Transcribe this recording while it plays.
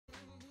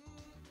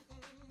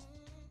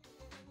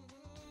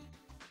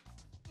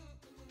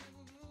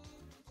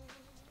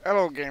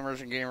Hello,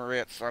 gamers and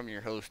gamerettes. I'm your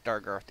host,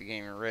 Dargarth the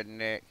Gaming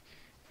Redneck,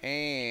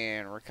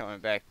 and we're coming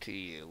back to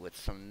you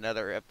with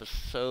another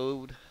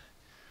episode.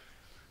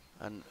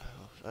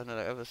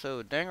 Another episode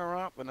of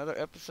Danganronpa, another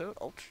episode of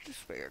Ultra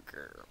Despair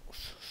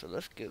Girls. So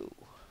let's go.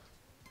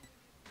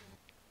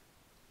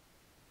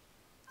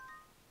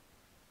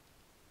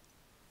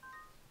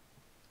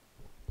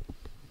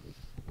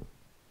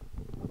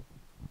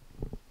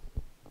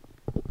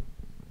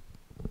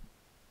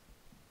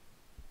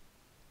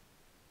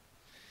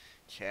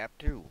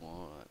 Chapter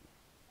 1.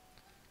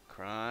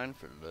 Crying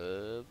for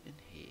Love in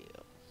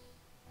Hell.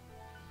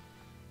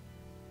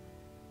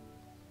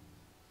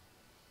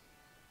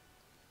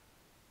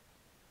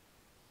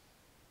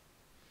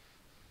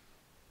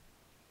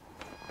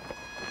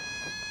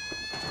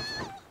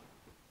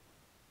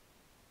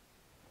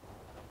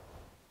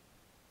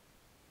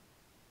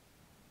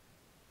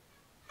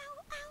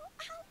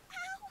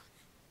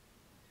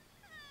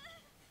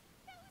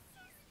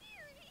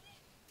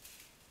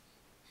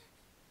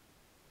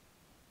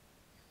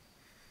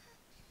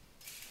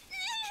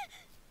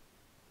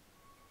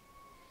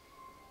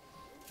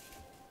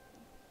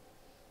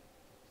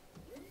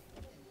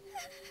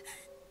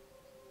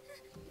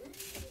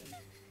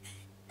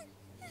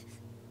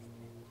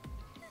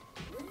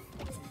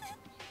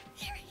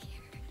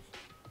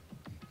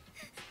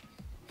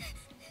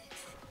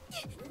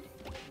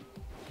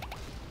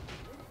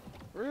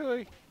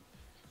 Really?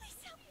 Please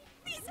help me!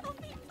 Please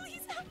help me!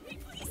 Please help me!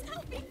 Please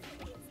help me!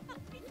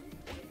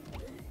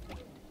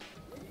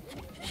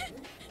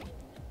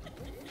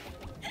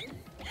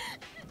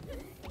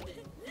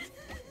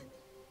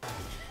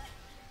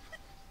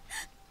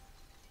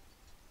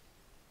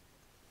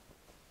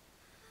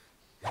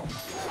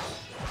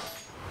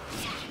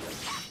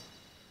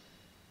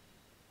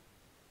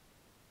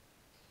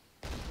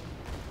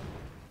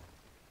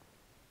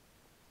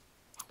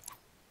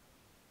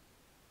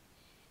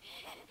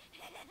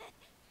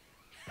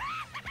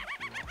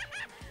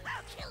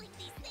 Oh, killing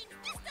these things!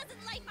 This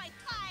doesn't light my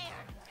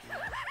fire!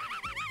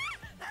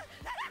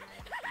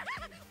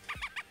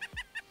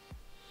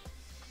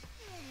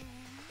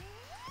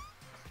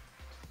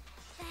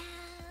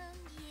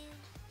 Found you.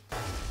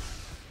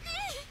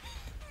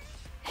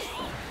 Hey,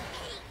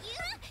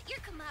 you! You're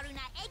Kamaru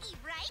Naegi,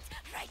 right?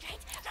 Right.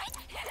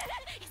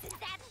 Isn't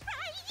that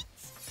right?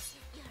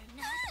 You're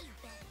not, you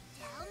better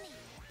tell me.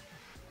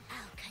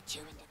 I'll cut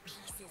you into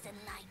pieces and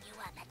line you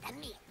up at the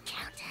meat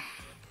counter.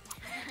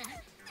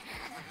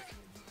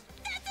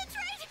 That's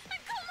right!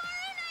 I'm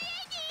Kamaru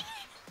Naegi!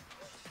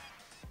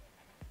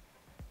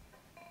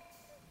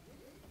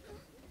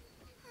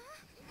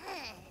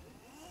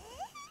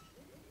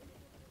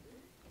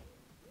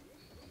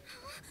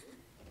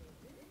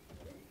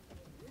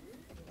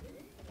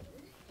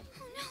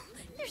 Oh no,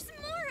 there's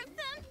more of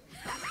them!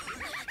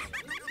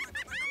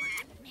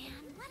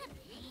 Man, what a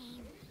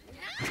pain.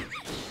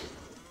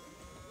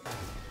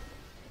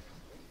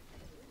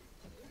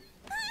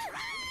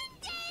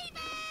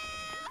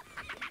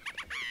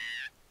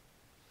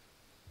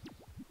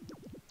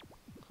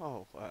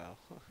 Oh, wow.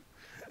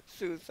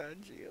 Suicide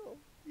jail.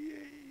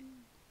 Yay.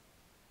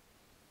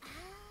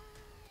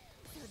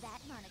 So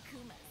that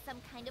Monokuma's some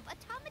kind of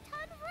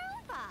automaton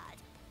robot.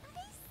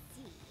 I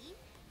see.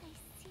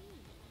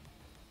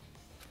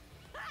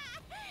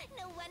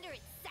 No wonder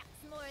it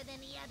sucks more than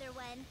the other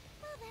one.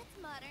 Well, that's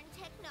modern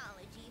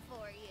technology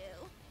for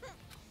you.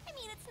 I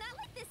mean, it's not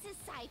like this is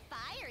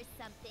sci-fi or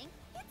something.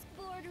 It's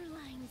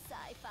borderline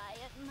sci-fi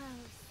at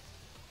most.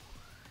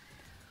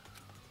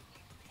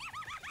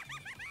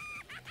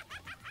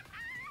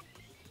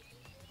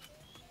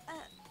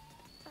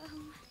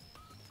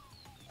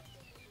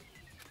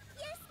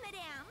 Yes,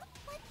 madame.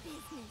 What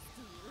business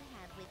do you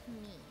have with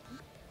me?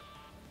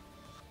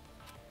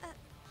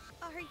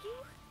 Are you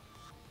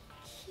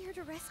here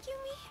to rescue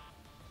me?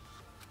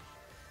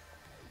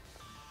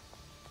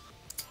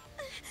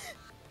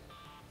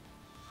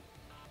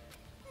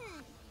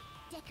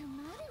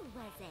 Dekumaru,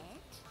 was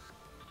it?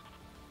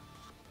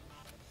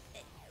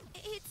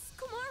 It's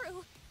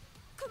Komaru.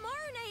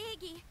 Komaru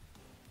Naegi.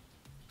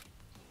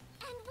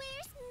 And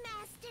where's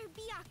Master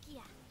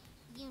Byakuya?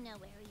 You know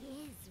where he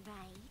is,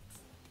 right?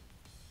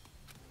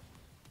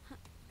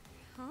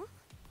 Huh?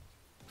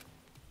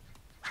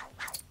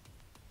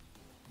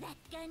 That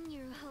gun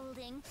you're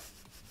holding.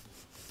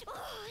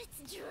 Oh, it's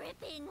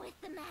dripping with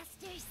the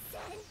Master's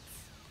scent.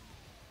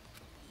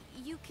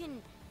 You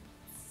can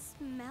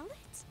smell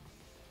it?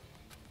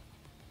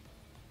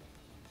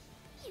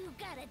 You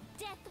got a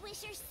death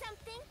wish or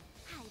something?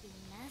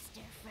 Hiding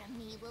Master from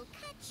me will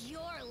cut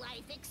your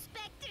life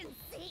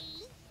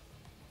expectancy.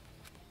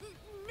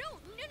 No,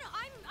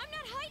 I'm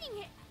not hiding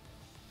it.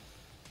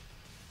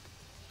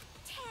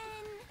 10,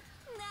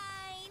 9,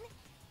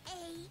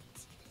 8,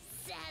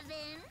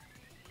 7.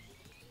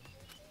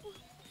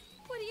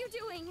 What are you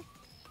doing?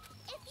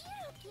 If you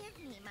don't give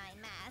me my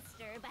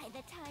master by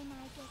the time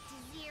I get to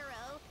 0,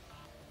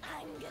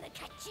 I'm gonna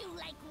cut you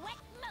like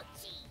wet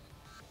mochi.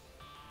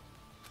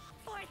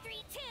 4,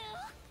 3, 2.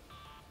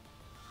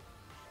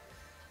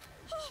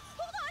 Oh,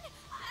 hold on!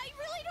 I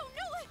really don't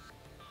know it!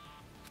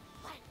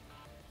 What?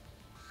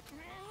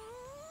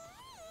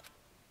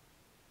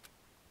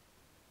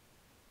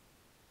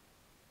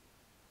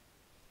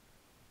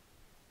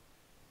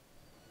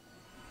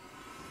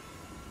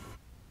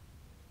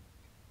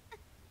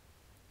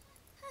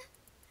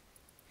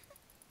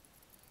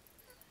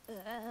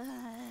 Who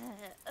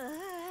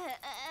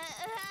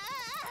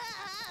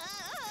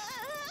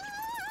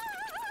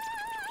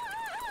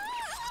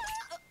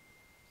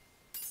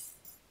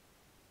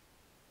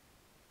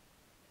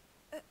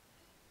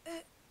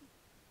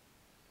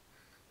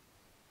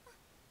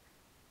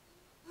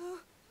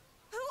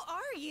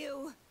are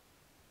you?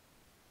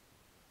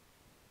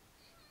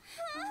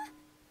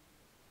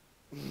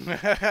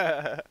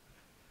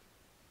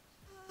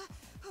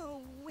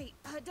 Oh, wait,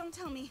 don't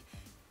tell me.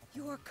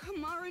 You're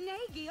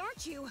Kamarunagi,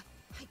 aren't you?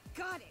 I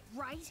got it,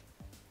 right?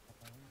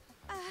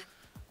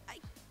 I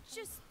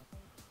just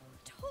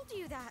told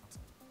you that.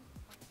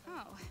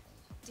 Oh,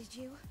 did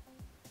you?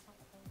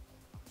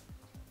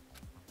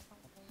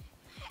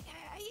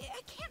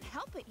 I can't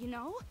help it, you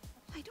know?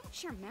 I don't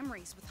share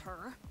memories with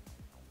her.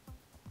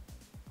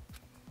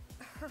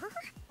 Her?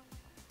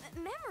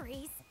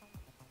 Memories?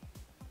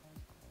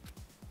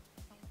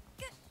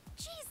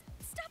 Jeez,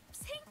 stop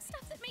saying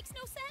stuff that makes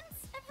no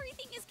sense.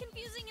 Everything is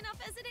confusing enough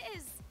as it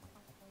is.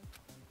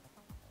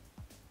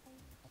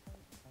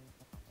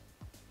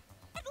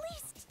 At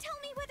least tell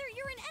me whether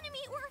you're an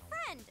enemy or a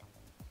friend.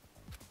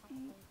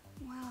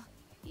 Well,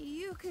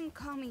 you can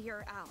call me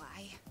your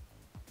ally.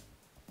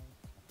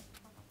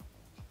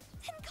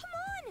 Then come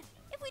on!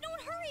 If we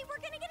don't hurry, we're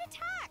gonna get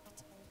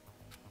attacked!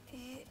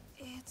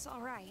 It's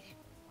alright.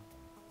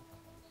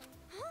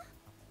 Huh?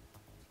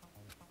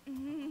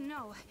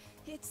 No,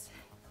 it's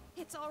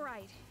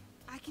alright.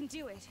 I can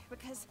do it,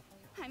 because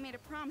I made a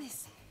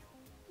promise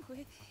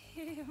with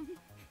him.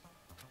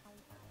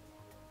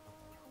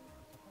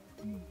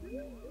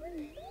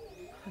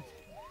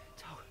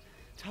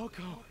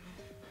 Toko!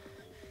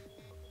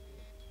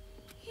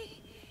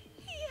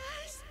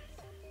 Yes!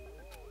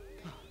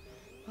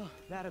 Oh,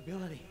 that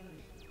ability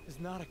is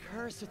not a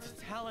curse, it's a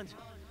talent.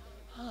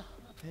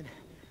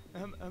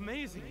 An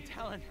amazing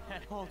talent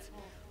that holds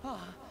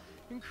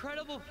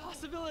incredible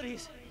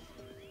possibilities.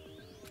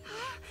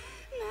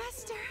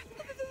 Master,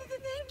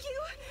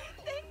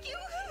 thank you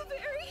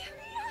very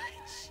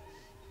much.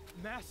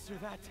 Master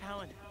that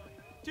talent.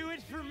 Do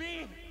it for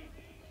me.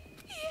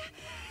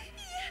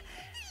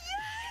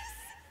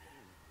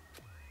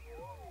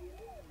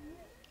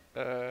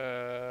 Yes.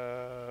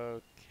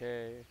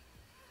 Okay.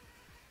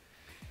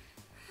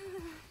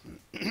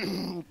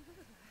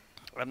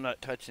 I'm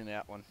not touching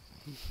that one.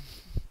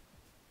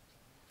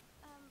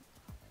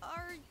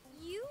 Are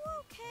you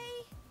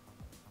okay?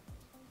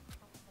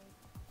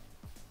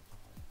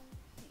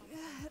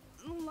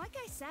 Like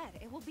I said,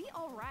 it will be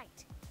all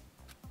right.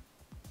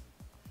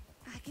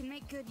 I can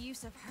make good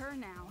use of her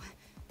now.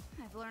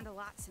 I've learned a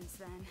lot since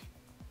then.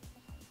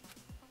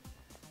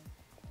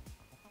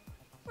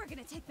 We're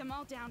gonna take them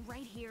all down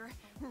right here,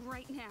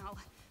 right now.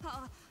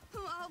 I'll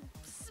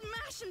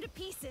smash them to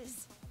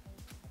pieces.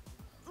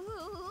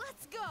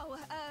 Let's go.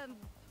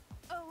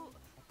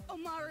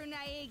 Omaru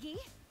Naegi.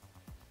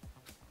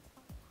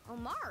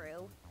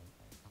 Omaru?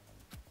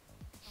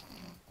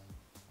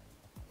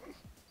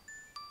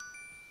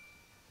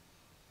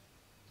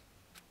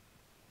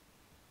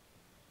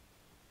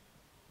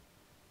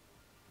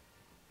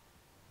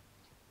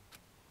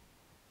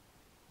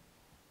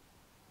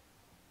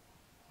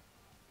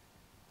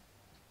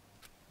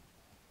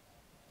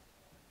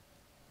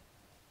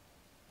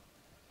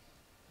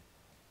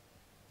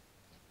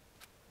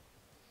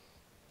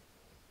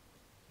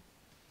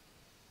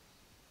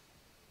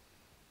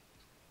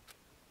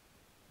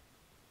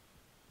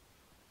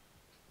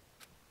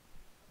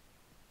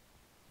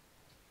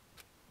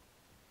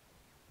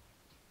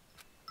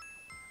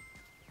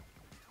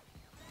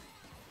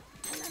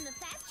 I'm on the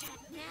fast track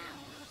now.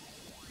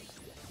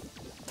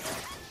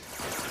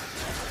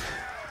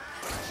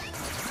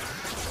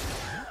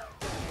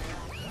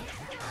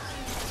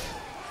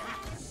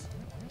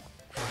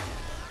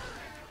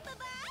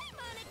 Bye-bye,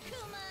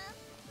 Monokuma.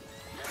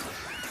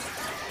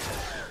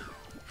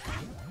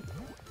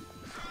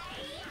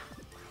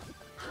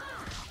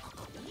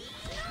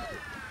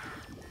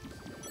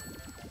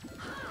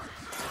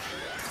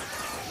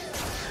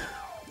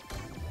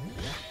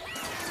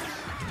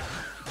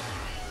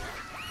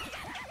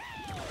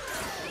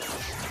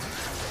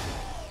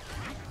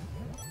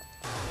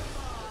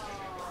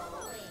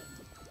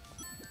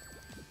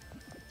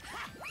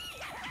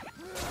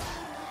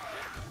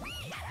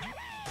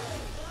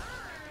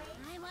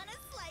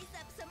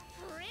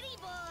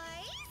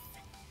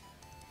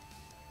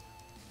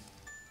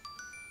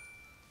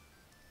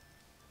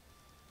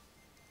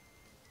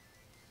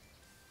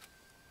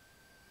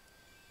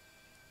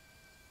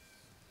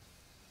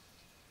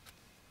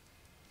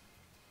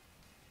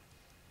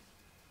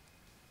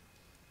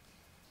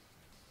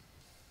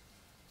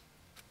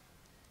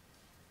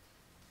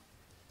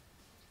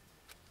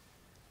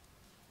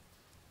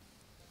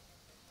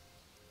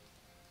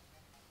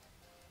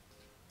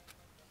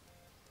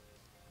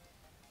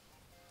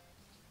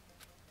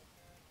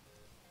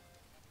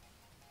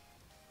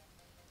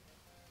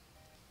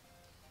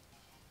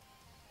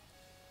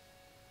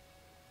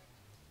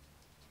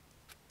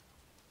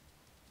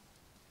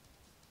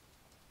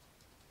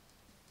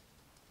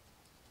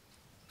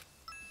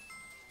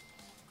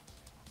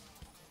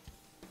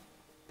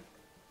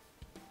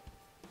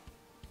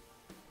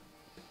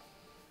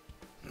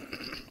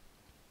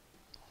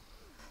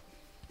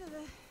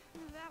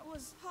 That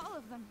was all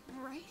of them,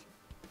 right?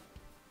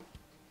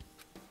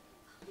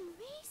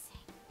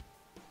 Amazing.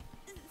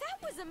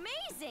 That was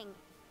amazing!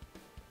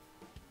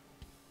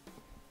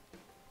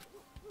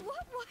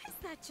 What was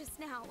that just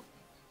now?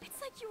 It's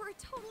like you were a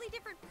totally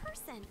different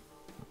person.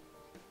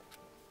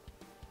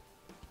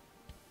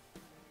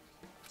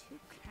 Too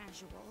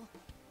casual.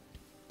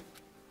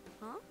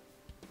 Huh?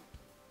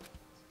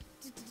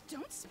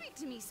 Don't speak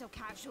to me so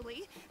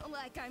casually,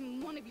 like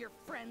I'm one of your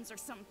friends or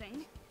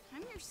something.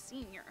 I'm your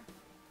senior.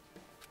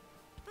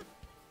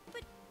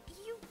 But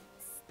you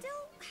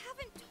still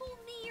haven't told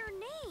me your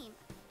name.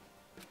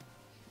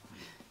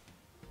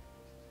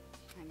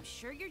 I'm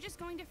sure you're just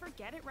going to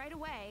forget it right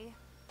away.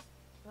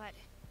 But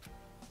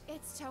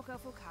it's Toko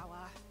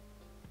Fukawa.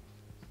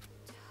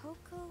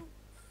 Toko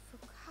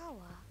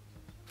Fukawa.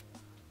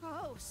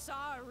 Oh,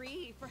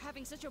 sorry for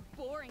having such a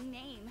boring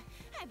name.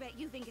 I bet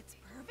you think it's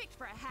perfect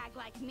for a hag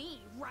like me,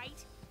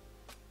 right?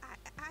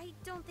 I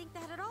don't think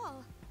that at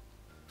all.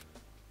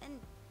 And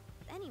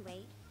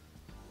anyway,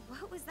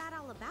 what was that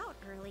all about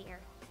earlier?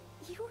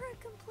 You were a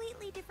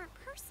completely different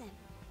person.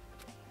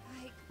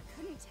 I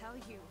couldn't tell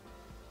you.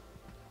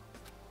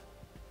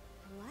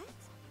 What?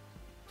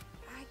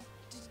 I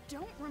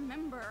don't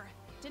remember.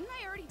 Didn't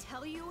I already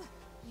tell you?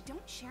 We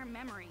don't share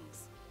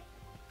memories.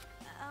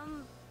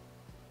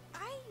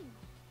 I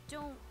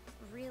don't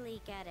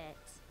really get it.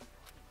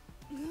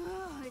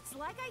 Ugh, it's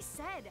like I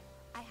said,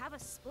 I have a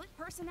split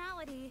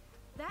personality.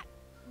 That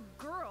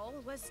girl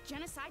was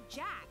Genocide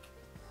Jack.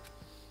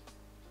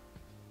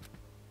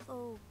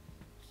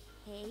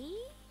 Okay?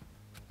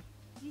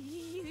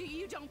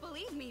 You don't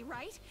believe me,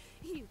 right?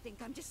 You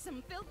think I'm just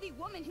some filthy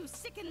woman who's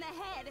sick in the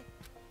head.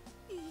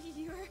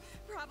 You're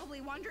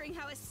probably wondering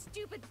how a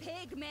stupid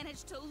pig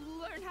managed to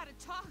learn how to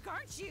talk,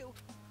 aren't you?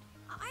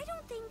 I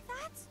don't think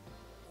that's...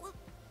 Well,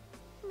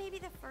 maybe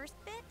the first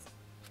bit?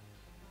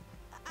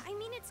 I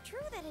mean, it's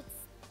true that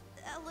it's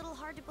a little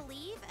hard to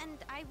believe,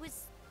 and I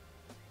was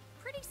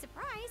pretty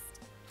surprised.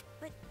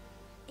 But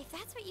if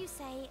that's what you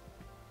say,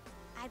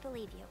 I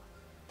believe you.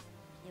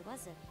 It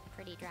was a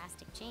pretty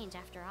drastic change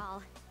after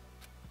all.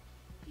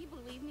 You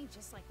believe me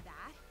just like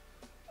that?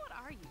 What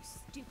are you,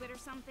 stupid or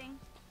something?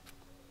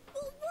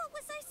 Well, what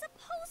was I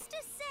supposed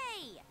to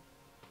say?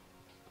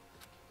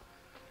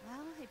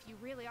 Well, if you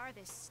really are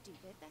this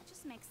stupid, that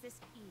just makes this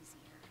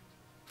easier.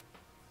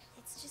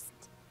 It's just...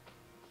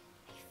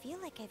 I feel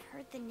like I've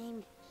heard the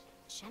name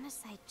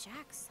Genocide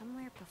Jack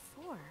somewhere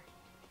before.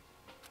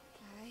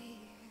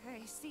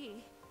 I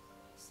see.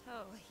 So,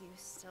 you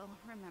still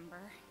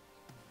remember.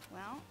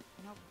 Well,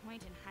 no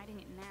point in hiding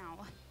it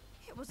now.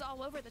 It was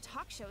all over the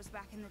talk shows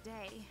back in the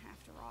day,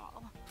 after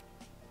all.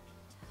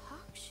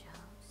 Talk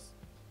shows?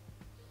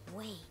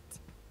 Wait.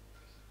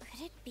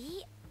 Could it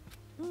be?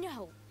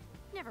 No.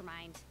 Never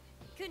mind.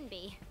 Couldn't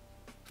be.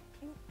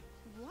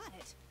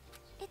 What?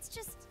 It's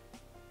just...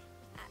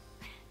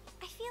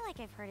 I feel like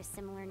I've heard a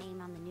similar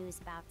name on the news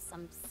about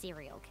some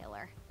serial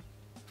killer.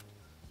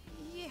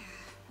 Yeah,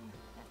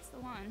 that's the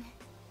one.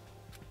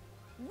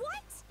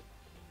 What?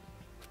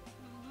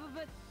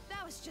 But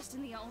that was just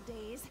in the old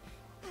days.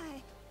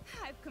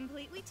 I've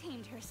completely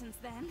tamed her since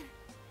then.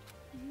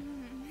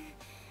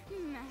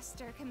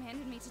 Master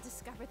commanded me to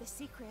discover the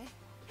secret,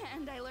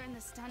 and I learned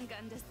the stun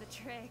gun does the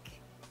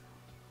trick.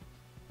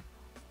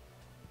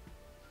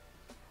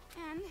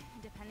 And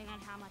depending on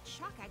how much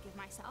shock I give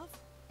myself,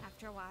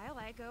 after a while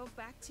I go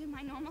back to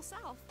my normal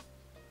self.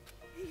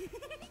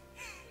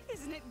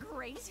 Isn't it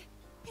great?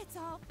 It's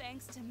all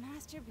thanks to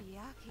Master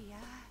Byakuya.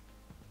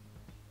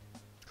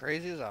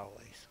 Crazy as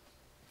always.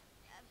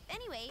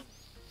 Anyway,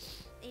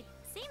 it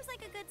seems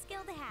like a good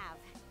skill to have.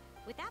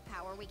 With that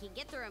power, we can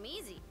get through them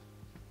easy.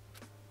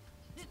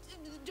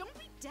 Don't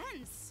be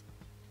dense!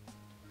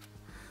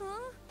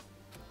 Huh?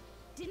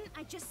 Didn't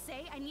I just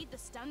say I need the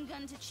stun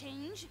gun to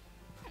change?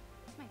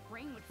 My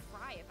brain would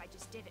fry if I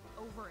just did it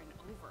over and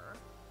over.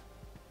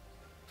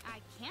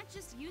 I can't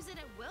just use it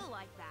at will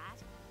like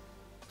that.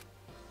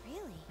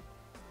 Really?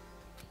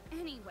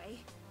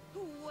 Anyway,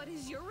 what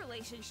is your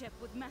relationship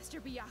with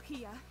Master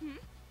Byakuya,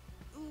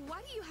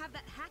 Why do you have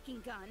that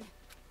hacking gun?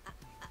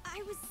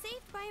 I was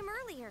saved by him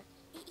earlier.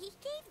 He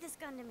gave this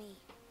gun to me.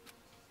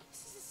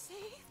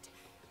 Saved?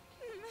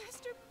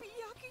 Master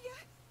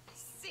Byakuya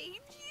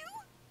saved you?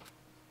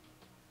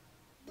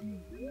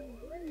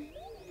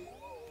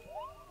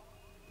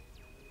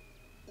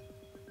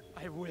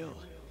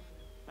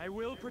 I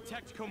will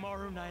protect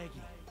Komaru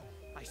Naegi.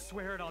 I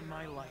swear it on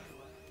my life.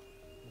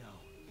 No.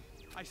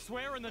 I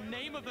swear in the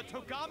name of the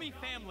Togami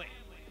family!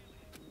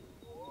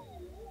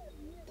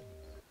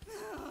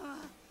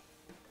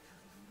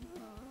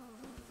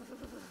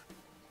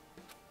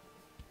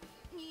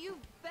 You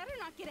better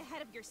not get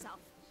ahead of yourself.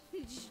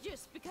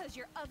 Just because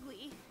you're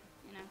ugly.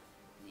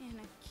 In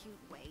a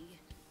cute way.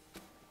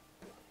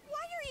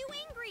 Why are you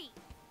angry?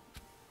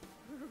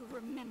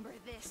 Remember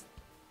this.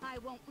 I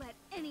won't let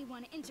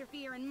anyone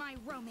interfere in my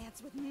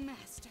romance with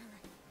Master.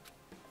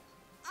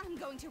 I'm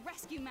going to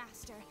rescue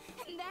Master,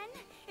 and then,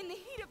 in the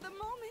heat of the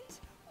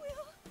moment,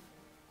 we'll...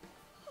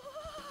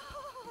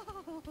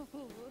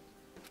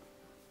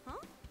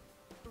 Huh?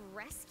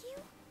 rescue?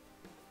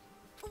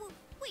 Oh,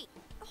 wait,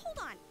 hold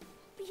on.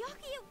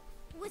 Byakuya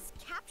was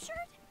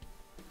captured?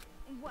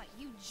 What,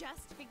 you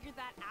just figured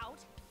that out?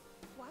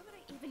 Why would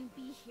I even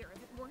be here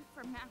if it weren't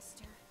for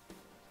Master?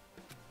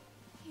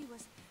 He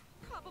was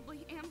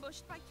probably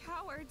ambushed by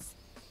cowards.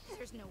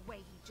 There's no way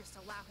he'd just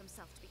allow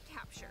himself to be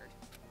captured.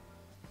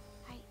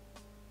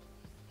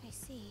 I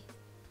see.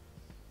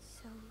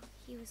 So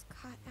he was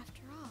caught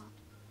after all.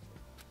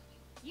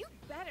 You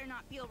better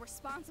not feel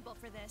responsible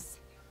for this.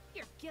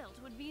 Your guilt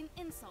would be an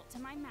insult to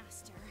my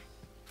master.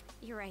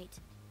 You're right.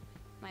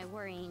 My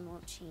worrying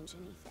won't change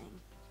anything.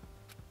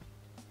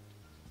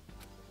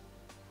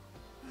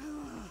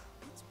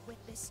 What's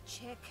with this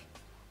chick?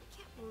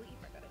 Can't believe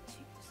I gotta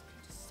take this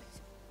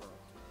indecisive girl.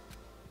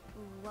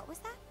 What was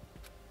that?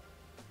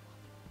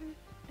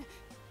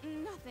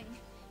 Nothing.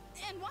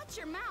 And watch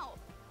your mouth!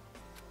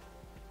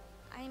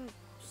 I'm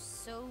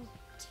so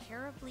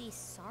terribly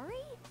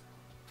sorry?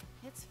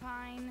 It's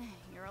fine.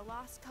 You're a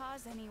lost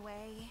cause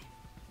anyway.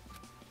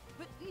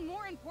 But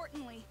more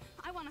importantly,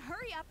 I want to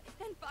hurry up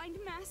and find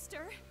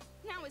Master.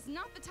 Now is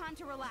not the time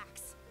to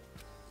relax.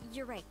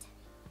 You're right.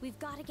 We've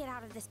got to get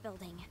out of this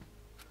building.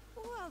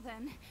 Well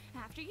then,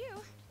 after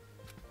you.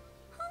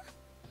 Huh?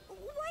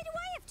 Why do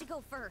I have to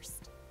go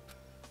first?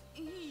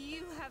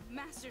 You have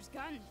Master's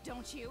gun,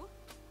 don't you?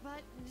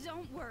 But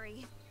don't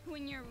worry.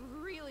 When you're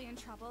really in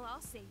trouble,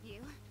 I'll save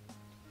you.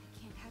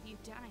 I can't have you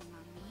dying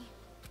on me.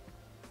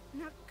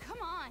 Now, come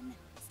on!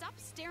 Stop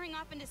staring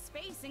off into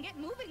space and get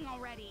moving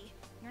already!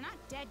 You're not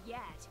dead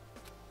yet.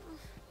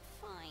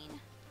 Fine.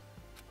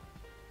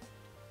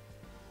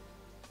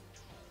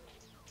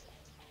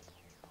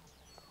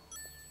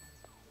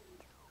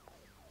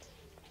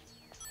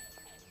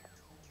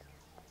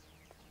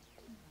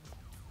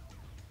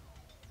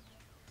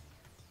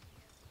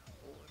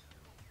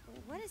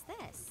 What is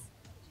this?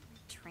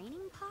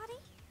 Training potty?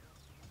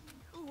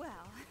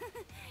 Well,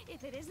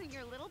 if it isn't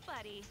your little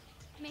buddy,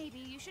 maybe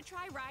you should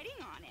try riding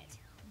on it.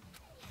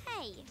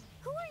 Hey,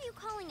 who are you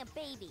calling a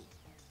baby?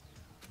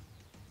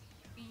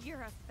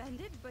 You're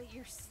offended, but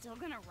you're still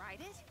gonna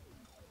ride it?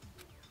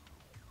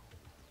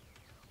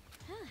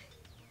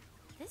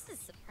 This is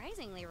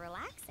surprisingly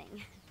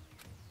relaxing.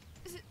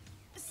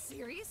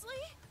 Seriously?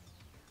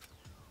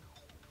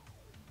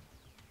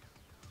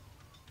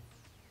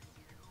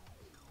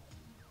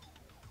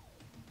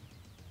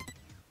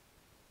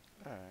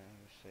 Alright,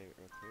 let's save it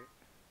real quick.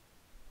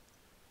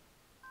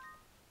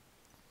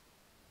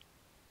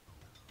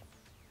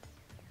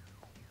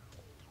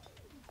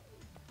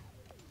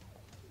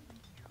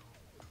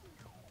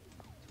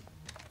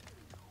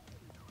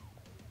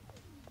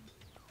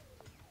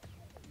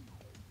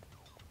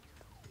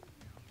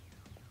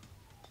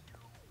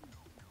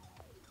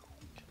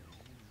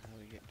 How do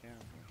we get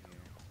down from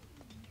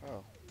here?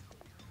 Oh.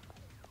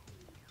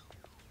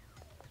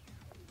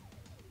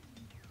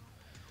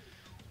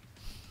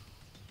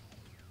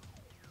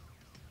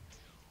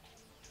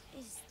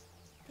 Is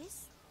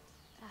this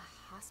a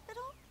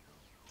hospital?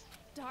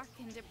 Dark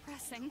and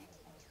depressing.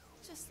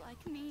 Just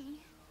like me.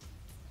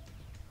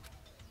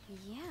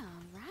 Yeah,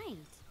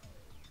 right.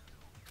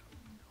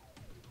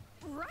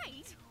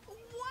 Right?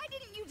 Why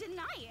didn't you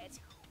deny it?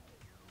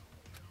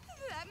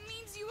 That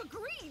means you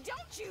agree,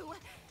 don't you?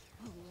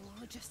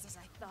 Oh, just as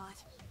I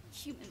thought.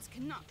 Humans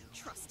cannot be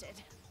trusted.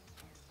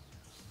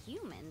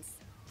 Humans?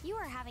 You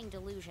are having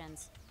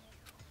delusions.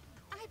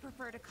 I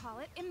prefer to call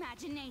it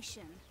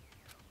imagination.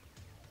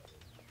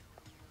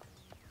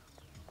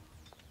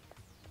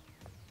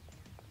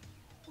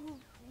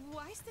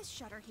 Why is this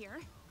shutter here?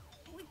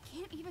 We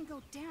can't even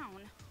go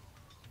down.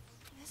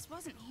 This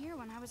wasn't here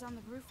when I was on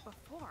the roof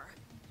before.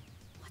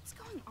 What's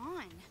going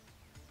on?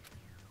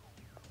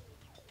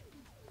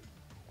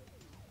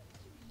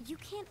 You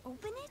can't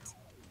open it?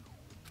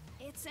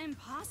 It's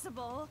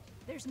impossible.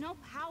 There's no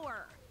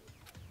power.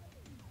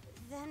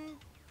 Then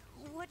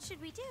what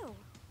should we do?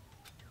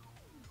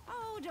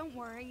 Oh, don't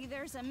worry.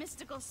 There's a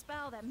mystical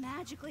spell that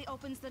magically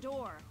opens the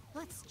door.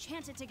 Let's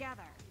chant it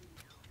together.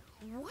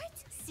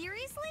 What?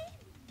 Seriously?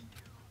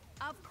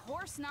 Of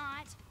course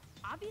not.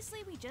 Obviously,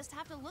 we just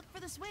have to look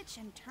for the switch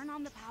and turn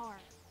on the power.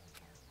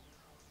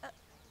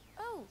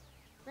 Oh,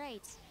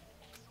 right.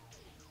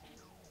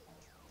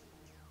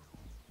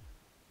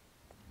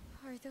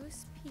 Are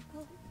those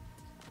people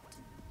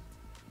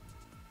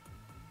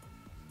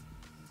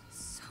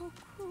so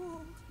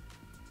cruel?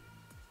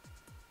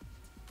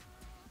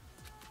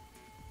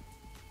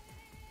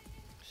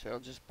 So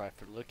just by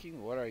for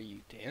looking, what are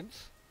you,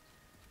 dense?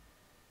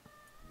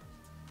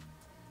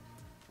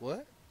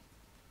 What?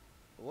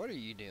 What are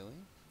you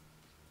doing?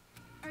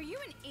 Are you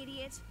an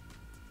idiot?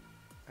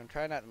 I'm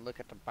trying not to look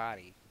at the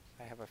body.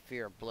 I have a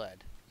fear of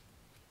blood.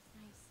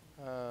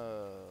 Nice.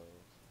 Oh,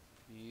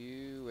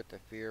 you with the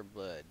fear of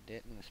blood.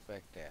 Didn't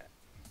expect that.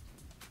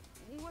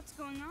 What's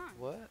going on?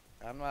 What?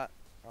 I'm not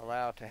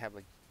allowed to have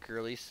a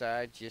girly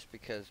side just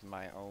because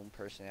my own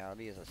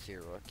personality is a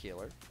serial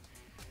killer.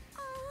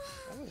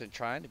 I wasn't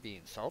trying to be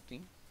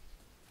insulting.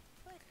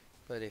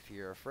 But if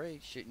you're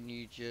afraid, shouldn't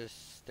you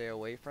just stay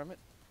away from it?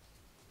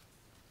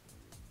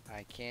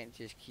 I can't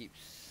just keep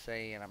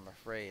saying I'm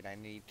afraid. I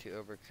need to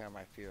overcome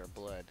my fear of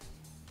blood.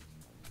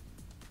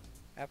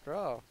 After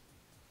all,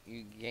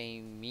 you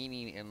gain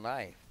meaning in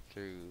life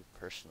through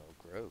personal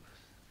growth.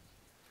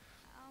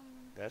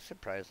 That's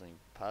surprisingly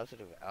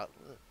positive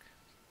outlook.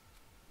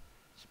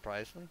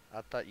 Surprisingly?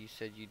 I thought you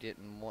said you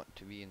didn't want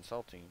to be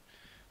insulting,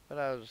 but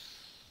I was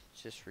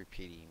just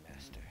repeating,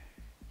 Master.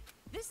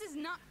 This is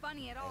not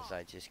funny at all. As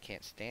I just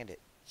can't stand it.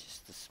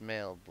 Just the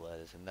smell of blood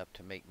is enough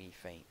to make me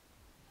faint.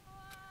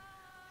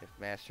 If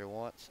Master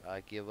wants,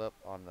 I give up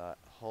on the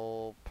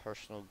whole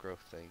personal growth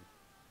thing.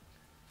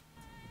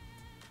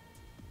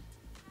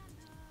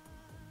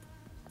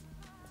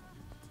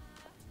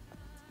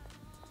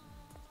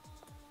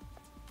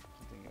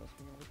 Anything else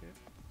we can look at?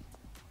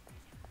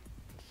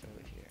 What's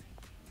over here?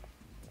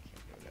 I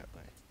can't go that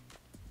way.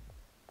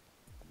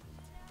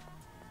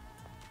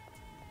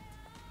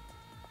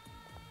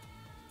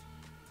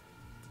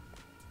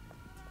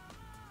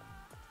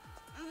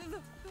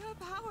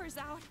 The power's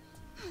out.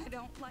 I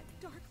don't like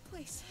dark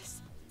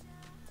places.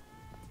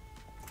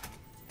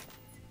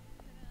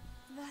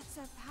 That's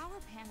a power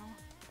panel.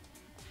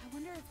 I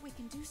wonder if we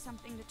can do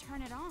something to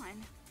turn it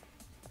on.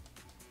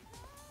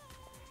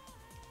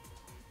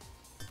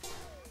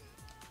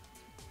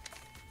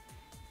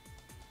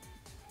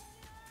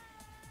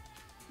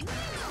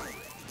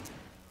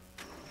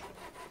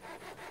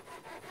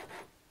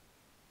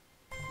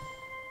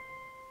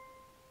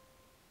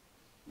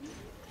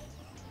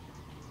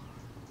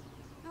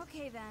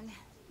 Okay then,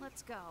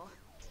 let's go.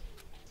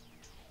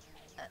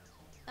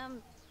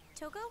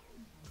 Toko?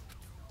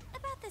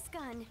 About this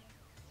gun.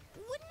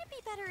 Wouldn't it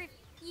be better if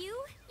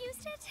you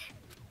used it?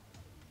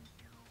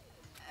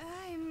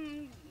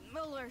 I'm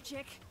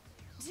allergic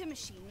to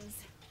machines.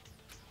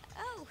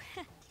 Oh,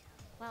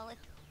 well, if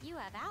you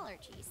have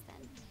allergies,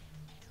 then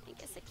I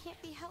guess it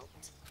can't be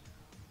helped.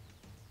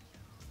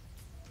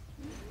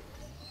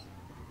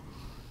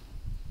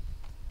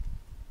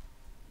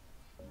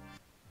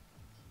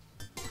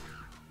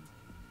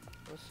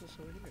 What's this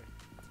over here?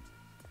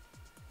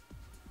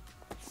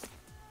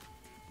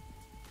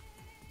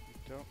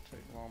 It don't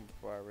take long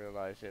before I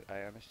realized it.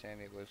 I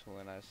understand it was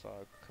when I saw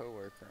a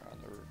coworker on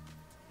the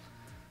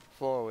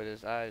floor with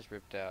his eyes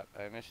ripped out.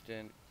 I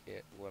understand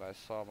it when I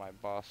saw my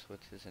boss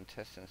with his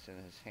intestines in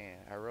his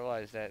hand. I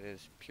realize that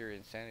is pure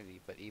insanity,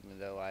 but even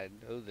though I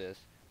know this,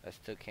 I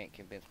still can't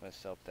convince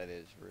myself that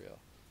it is real.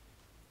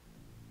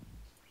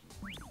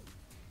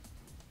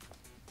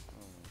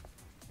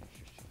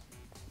 Interesting.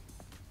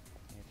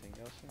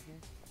 Anything else in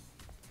here?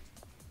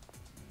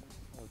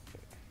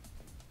 Okay.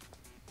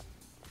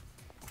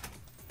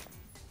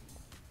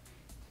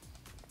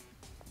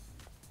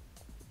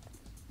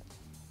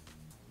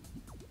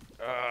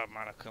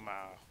 Monokuma.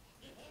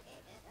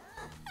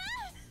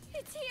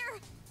 It's here!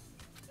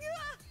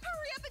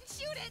 Hurry up and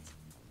shoot it!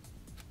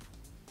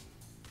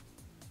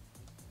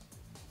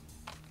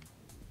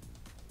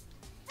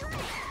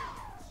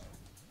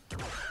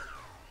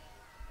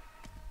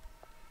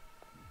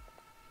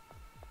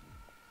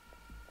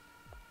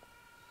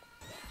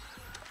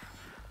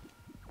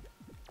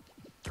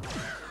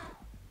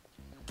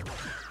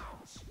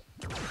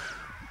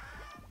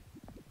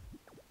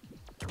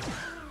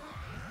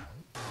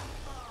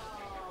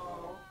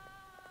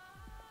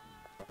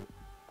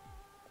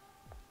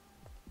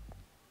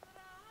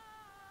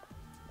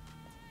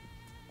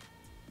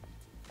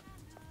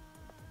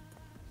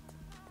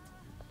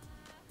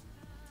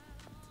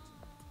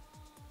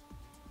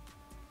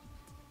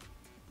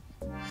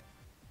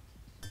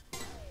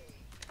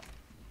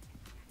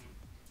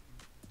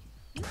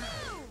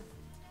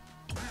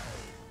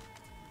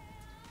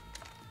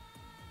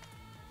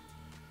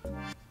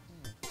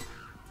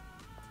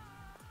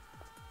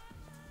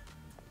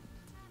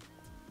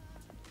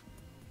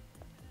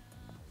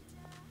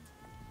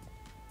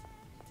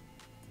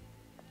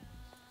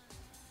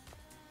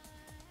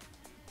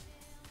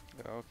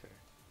 Okay.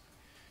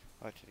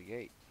 Watch the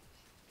gate.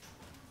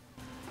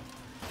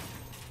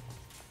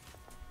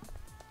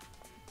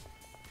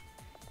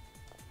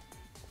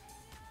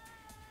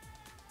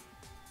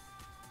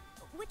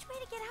 Which way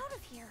to get out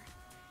of here?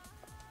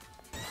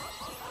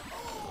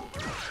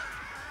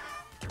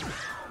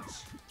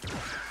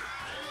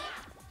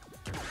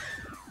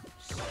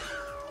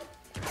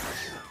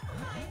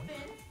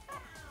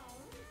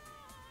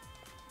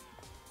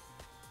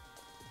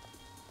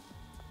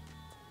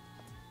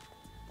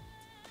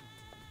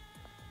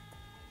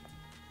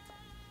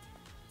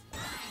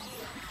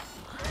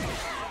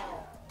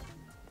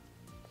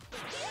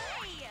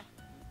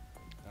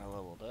 I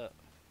leveled up.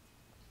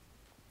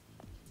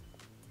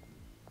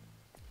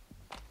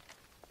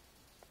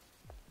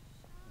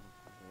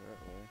 That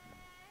way.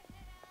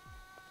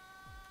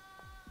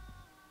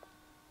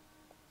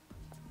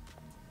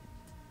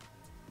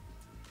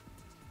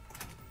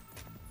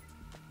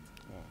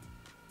 Oh.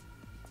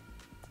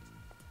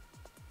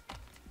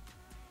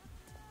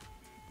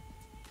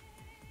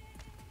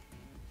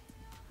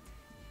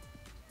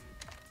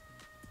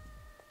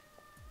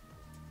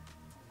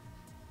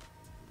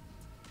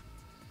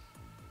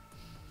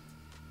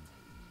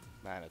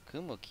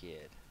 Monokuma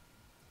Kid.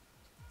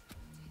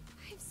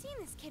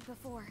 seen this kid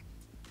before.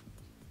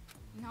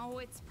 No,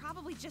 it's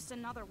probably just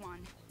another one.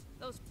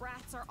 Those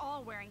brats are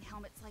all wearing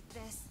helmets like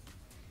this.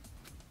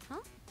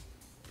 Huh?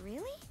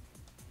 Really?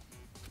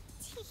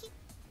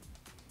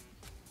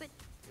 But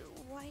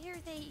why are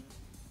they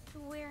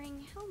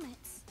wearing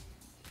helmets?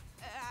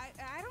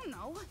 I don't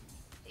know.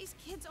 These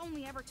kids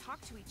only ever talk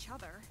to each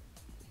other.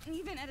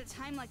 Even at a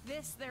time like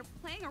this, they're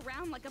playing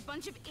around like a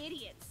bunch of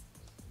idiots.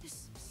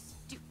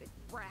 Stupid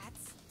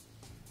brats.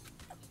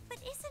 But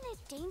isn't it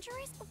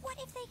dangerous? What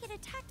if they get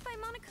attacked by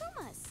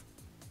Monokumas?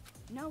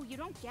 No, you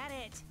don't get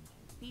it.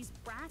 These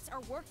brats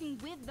are working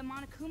with the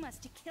Monokumas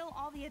to kill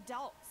all the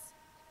adults.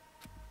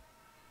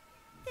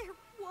 They're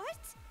what?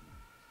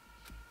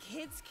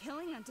 Kids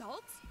killing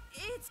adults?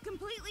 It's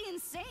completely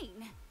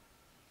insane.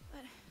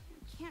 But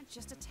you can't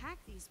just attack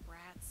these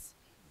brats.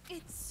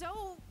 It's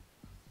so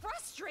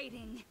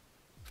frustrating.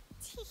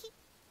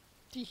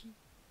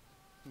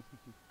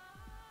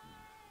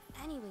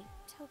 Anyway,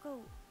 Toko,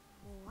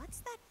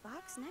 what's that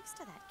box next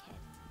to that kid?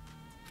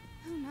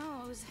 Who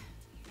knows?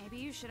 Maybe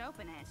you should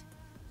open it.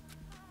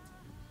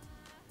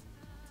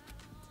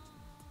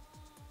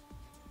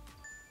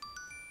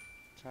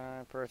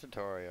 Time for a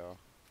tutorial.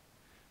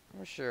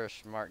 I'm sure a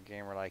smart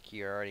gamer like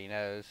you already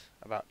knows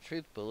about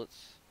truth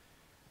bullets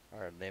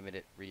are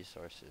limited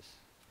resources.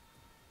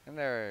 And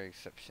there are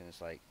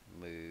exceptions like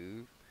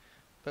move,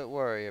 but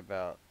worry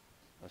about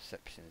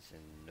exceptions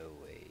in no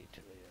way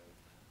to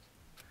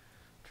live.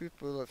 Truth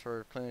bullets are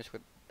replenished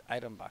with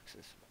item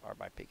boxes or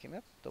by picking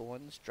up the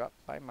ones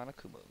dropped by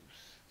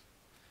Monokumos.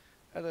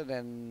 Other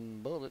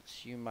than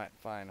bullets, you might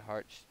find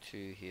hearts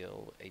to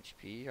heal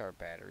HP or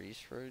batteries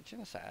for a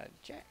genocide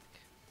jack.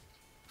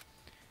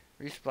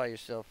 Resupply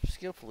yourself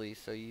skillfully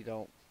so you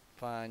don't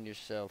find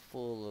yourself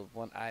full of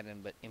one item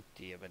but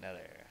empty of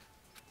another.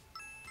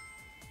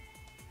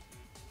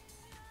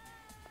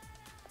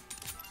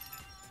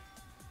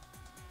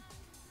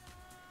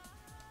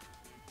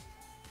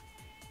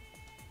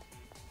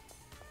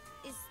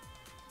 Is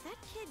that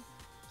kid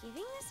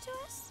giving this to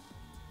us?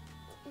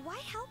 Why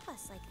help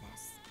us like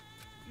this?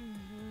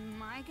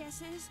 My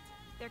guess is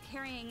they're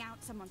carrying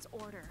out someone's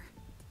order.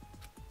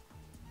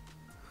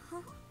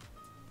 Huh?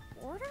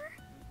 Order?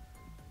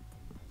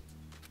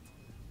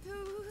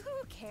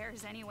 Who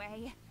cares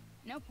anyway?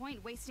 No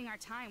point wasting our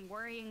time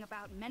worrying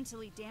about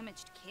mentally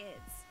damaged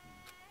kids.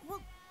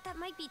 Well, that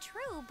might be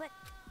true, but...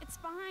 It's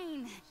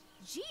fine.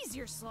 Jeez,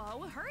 you're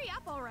slow. Hurry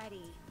up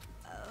already.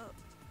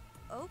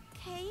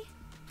 Okay.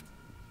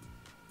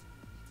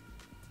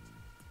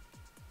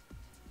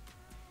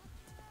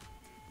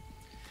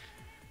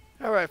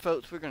 Alright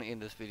folks, we're going to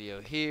end this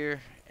video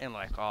here. And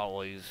like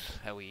always,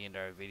 how we end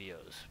our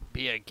videos,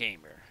 be a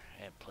gamer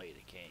and play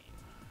the game.